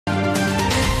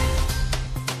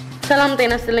ሰላም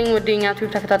ጤና ይስጥልኝ ወዲኛ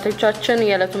ቲዩብ ተከታታዮቻችን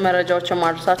የዕለቱ መረጃዎችን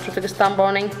ማድረሳችሁ ትግስታን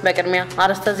ባውነኝ በቅድሚያ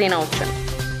አርዕስተ ዜናዎችን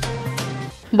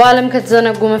በዓለም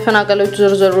ከተዘነጉ መፈናቀሎች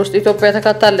ዝርዝር ውስጥ ኢትዮጵያ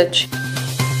ተካታለች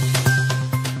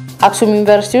አክሱም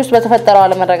ዩኒቨርሲቲ ውስጥ በተፈጠረው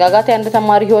አለመረጋጋት የአንድ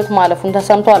ተማሪ ህይወት ማለፉን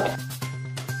ተሰምቷል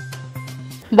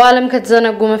በዓለም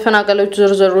ከተዘነጉ መፈናቀሎች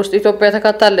ዝርዝር ውስጥ ኢትዮጵያ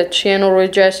ተካታለች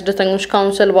የኖርዌጂያ ስደተኞች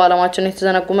ካውንስል በዓለማችን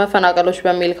የተዘነጉ መፈናቀሎች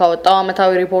በሚል ካወጣው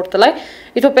ዓመታዊ ሪፖርት ላይ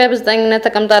ኢትዮጵያ በዘጠኝነት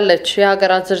ተቀምጣለች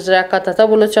የሀገራት ዝርዝር ያካተተው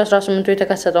በ2018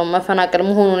 የተከሰተው መፈናቀል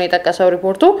መሆኑን የጠቀሰው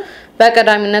ሪፖርቱ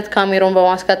በቀዳሚነት ካሜሩን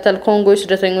በማስከተል ኮንጎ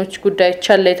ስደተኞች ጉዳይ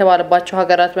ቸል የተባለባቸው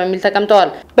ሀገራት በሚል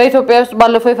ተቀምጠዋል በኢትዮጵያ ውስጥ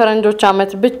ባለፈው የፈረንጆች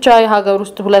ዓመት ብቻ የሀገር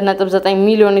ውስጥ 2.9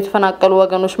 ሚሊዮን የተፈናቀሉ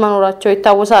ወገኖች መኖራቸው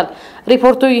ይታወሳል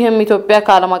ሪፖርቱ ይህም ኢትዮጵያ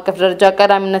ከዓለም አቀፍ ደረጃ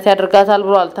ቀዳሚነት ያደርጋታል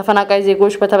ብሏል ተፈናቃይ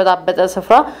ዜጎች በተበጣበጠ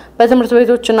ስፍራ በትምህርት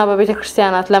ቤቶችና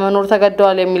በቤተክርስቲያናት ለመኖር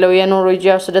ተገደዋል የሚለው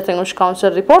የኖርዌጂያ ስደተኞች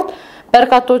ካውንስል ሪፖርት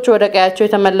በርካቶች ወደ ቀያቸው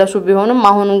የተመለሱ ቢሆንም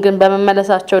አሁንም ግን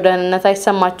በመመለሳቸው ደህንነት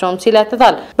አይሰማቸውም ሲል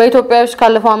ያትታል በኢትዮጵያ ውስጥ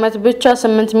ካለፈው ዓመት ብቻ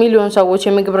 8 ሚሊዮን ሰዎች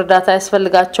የምግብ እርዳታ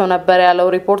ያስፈልጋቸው ነበር ያለው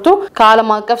ሪፖርቱ ከዓለም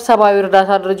አቀፍ ሰብአዊ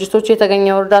እርዳታ ድርጅቶች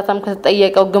የተገኘው እርዳታም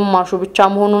ከተጠየቀው ግማሹ ብቻ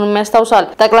መሆኑን ያስታውሳል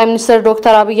ጠቅላይ ሚኒስትር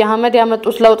ዶክተር አብይ አህመድ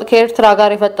ያመጡት ለውጥ ከኤርትራ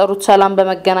ጋር የፈጠሩት ሰላም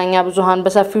በመገናኛ ብዙሃን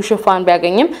በሰፊው ሽፋን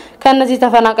ቢያገኝም ከነዚህ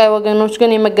ተፈናቃይ ወገኖች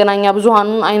ግን የመገናኛ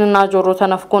ብዙሃኑን አይንና ጆሮ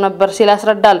ተነፍቆ ነበር ሲል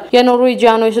ያስረዳል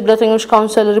የኖርዌጂያኑ የስደተኞች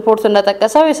ካውንስል ሪፖርት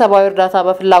ተጠቀሰው የሰብአዊ እርዳታ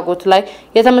በፍላጎት ላይ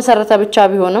የተመሰረተ ብቻ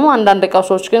ቢሆንም አንዳንድ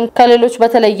ቀውሶች ግን ከሌሎች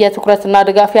በተለየ ትኩረትና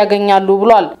ድጋፍ ያገኛሉ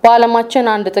ብሏል በዓለማችን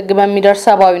አንድ ጥግ በሚደርስ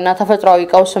ሰብአዊና ተፈጥሯዊ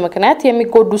ቀውስ ምክንያት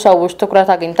የሚጎዱ ሰዎች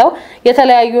ትኩረት አግኝተው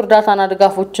የተለያዩ እርዳታና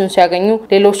ድጋፎችን ሲያገኙ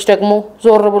ሌሎች ደግሞ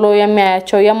ዞር ብሎ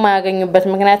የሚያያቸው የማያገኙበት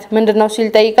ምክንያት ምንድነው ሲል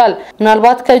ጠይቃል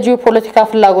ምናልባት ከጂኦፖለቲካ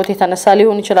ፍላጎት የተነሳ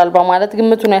ሊሆን ይችላል በማለት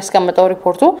ግምቱን ያስቀምጠው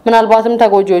ሪፖርቱ ምናልባትም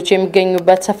ተጎጂዎች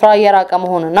የሚገኙበት ስፍራ የራቀ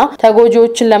መሆንና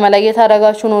ተጎጂዎችን ለመለየት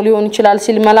አደጋች ሆኖ ሊሆን ይችላል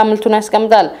ሲል መላምልቱን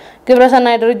ያስቀምጣል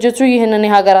ግብረሰናይ ድርጅቱ ይህንን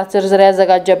የሀገራት ዝርዝር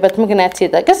ያዘጋጀበት ምክንያት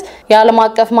ሲጠቅስ የዓለም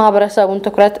አቀፍ ማህበረሰቡን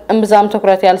ትኩረት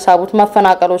ትኩረት ያልሳቡት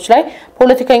መፈናቀሎች ላይ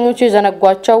ፖለቲከኞች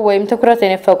የዘነጓቸው ወይም ትኩረት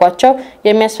የነፈቋቸው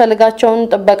የሚያስፈልጋቸውን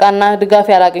ጥበቃና ድጋፍ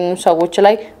ያላገኙ ሰዎች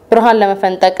ላይ ብርሃን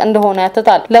ለመፈንጠቅ እንደሆነ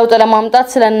ያትታል ለውጥ ለማምጣት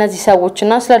ስለነዚህ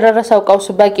ሰዎችና ስለደረሰው ቀውስ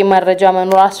በቂ መረጃ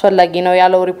መኖር አስፈላጊ ነው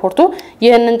ያለው ሪፖርቱ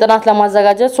ይህንን ጥናት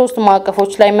ለማዘጋጀት 3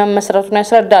 ማዕቀፎች ላይ መመስረቱን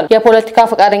ያስረዳል የፖለቲካ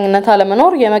ፈቃደኝነት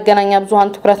አለመኖር የመገናኛ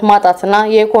ብዙሃን ትኩረት ማጣትና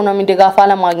የኢኮኖሚ ድጋፍ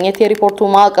አለማግኘት የሪፖርቱ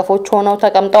ማዕቀፎች ሆነው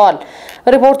ተቀምጠዋል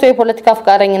ሪፖርቱ የፖለቲካ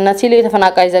ፈቃደኝነት ሲል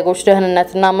የተፈናቃይ ዜጎች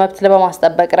ደህንነትና መብት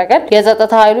ለማስጠበቅ ረገድ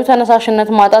የጸጥታ ኃይሉ ተነሳሽነት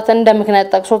ማጣት እንደ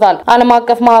ምክንያት ጠቅሶታል ዓለም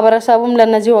አቀፍ ማህበረሰቡም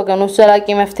ለነዚህ ወገኖች ዘላቂ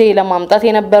መፍትሄ ለማምጣት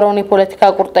የነበረውን የፖለቲካ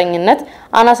ቁርጠኝነት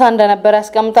አናሳ እንደነበር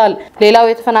ያስቀምጣል ሌላው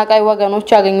የተፈናቃይ ወገኖች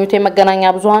ያገኙት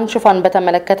የመገናኛ ብዙሃን ሽፋን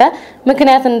በተመለከተ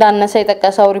ምክንያት እንዳነሰ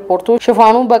የጠቀሰው ሪፖርቱ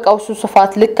ሽፋኑ በቀውሱ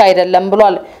ስፋት ልክ አይደለም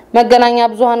ብሏል መገናኛ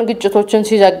ብዙሃን ግጭቶችን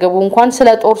ሲዘግቡ እንኳን ስለ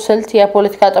ጦር ስልት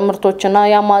የፖለቲካ ጥምርቶችና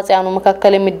ያማጽያኑ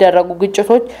መካከል የሚደረጉ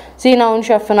ግጭቶች ዜናውን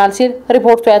ሸፍናል ሲል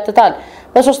ሪፖርቱ ያትታል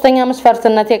በሶስተኛ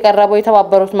መስፈርትነት የቀረበው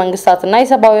የተባበሩት መንግስታትና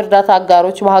የሰብአዊ እርዳታ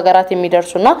አጋሮች በሀገራት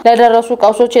የሚደርሱና ለደረሱ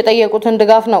ቀውሶች የጠየቁትን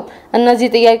ድጋፍ ነው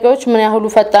እነዚህ ጥያቄዎች ምን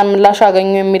ያህሉ ፈጣን ምላሽ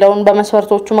አገኙ የሚለውን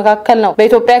በመስፈርቶቹ መካከል ነው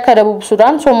በኢትዮጵያ ከደቡብ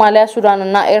ሱዳን ሶማሊያ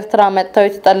ሱዳንና ኤርትራ መጥተው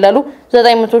የተጠለሉ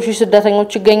 900,000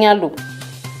 ስደተኞች ይገኛሉ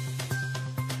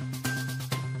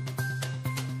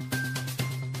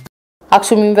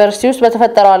አክሱም ዩኒቨርሲቲ ውስጥ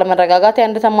በተፈጠረው አለመረጋጋት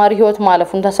የአንድ ተማሪ ህይወት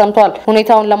ማለፉን ተሰምቷል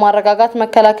ሁኔታውን ለማረጋጋት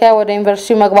መከላከያ ወደ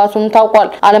ዩኒቨርሲቲው መግባቱን ታውቋል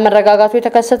አለመረጋጋቱ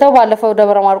የተከሰተው ባለፈው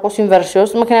ደብረ ማርቆስ ዩኒቨርሲቲ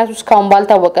ውስጥ ምክንያቱ እስካሁን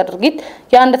ባልታወቀ ድርጊት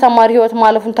የአንድ ተማሪ ህይወት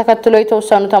ማለፉን ተከትሎ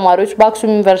የተወሰኑ ተማሪዎች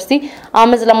በአክሱም ዩኒቨርሲቲ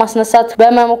አመጽ ለማስነሳት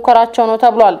በመሞከራቸው ነው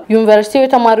ተብሏል ዩኒቨርሲቲው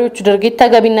የተማሪዎቹ ድርጊት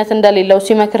ተገቢነት እንደሌለው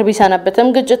ሲመክር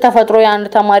ቢሰነበትም ግጭት ተፈጥሮ የአንድ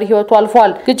ተማሪ ህይወት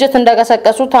አልፏል ግጭት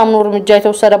እንደቀሰቀሱ ታምኖ እርምጃ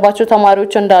የተወሰደባቸው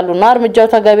ተማሪዎች እንዳሉና እርምጃው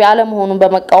ተገቢ አለመሆኑን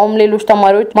በመቃወም ሌሎች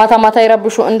ተማሪዎች ማታ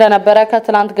ይረብሹ እንደነበረ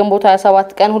ከትላንት ግንቦት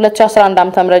 27 ቀን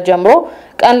 2011 ዓ.ም ጀምሮ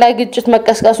ቀን ላይ ግጭት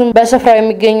መቀስቀሱን በስፍራው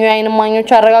የሚገኙ የዓይን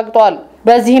እማኞች አረጋግጠዋል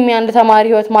በዚህም የአንድ ተማሪ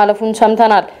ህይወት ማለፉን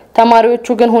ሰምተናል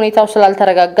ተማሪዎቹ ግን ሁኔታው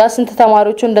ስላልተረጋጋ ስንት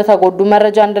ተማሪዎች እንደተጎዱ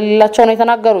መረጃ እንደሌላቸው ነው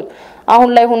የተናገሩት አሁን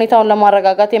ላይ ሁኔታውን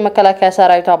ለማረጋጋት የመከላከያ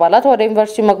ሰራዊት አባላት ወደ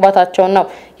ዩኒቨርሲቲ መግባታቸው ነው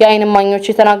የዓይን እማኞች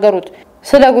የተናገሩት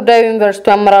ስለ ጉዳዩ ዩኒቨርሲቲ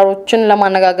አመራሮችን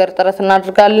ለማነጋገር ጥረት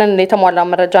እናደርጋለን የተሟላ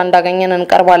መረጃ እንዳገኘን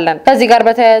እንቀርባለን ከዚህ ጋር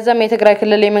በተያያዘም የትግራይ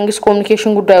ክልል የመንግስት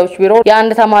ኮሙኒኬሽን ጉዳዮች ቢሮ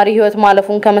የአንድ ተማሪ ህይወት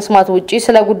ማለፉን ከመስማት ውጪ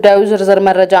ስለ ጉዳዩ ዝርዝር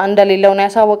መረጃ እንደሌለው ነው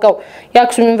ያሳወቀው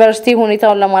የአክሱም ዩኒቨርሲቲ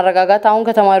ሁኔታውን ለማረጋጋት አሁን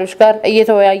ከተማሪዎች ጋር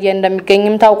እየተወያየ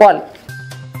እንደሚገኝም ታውቋል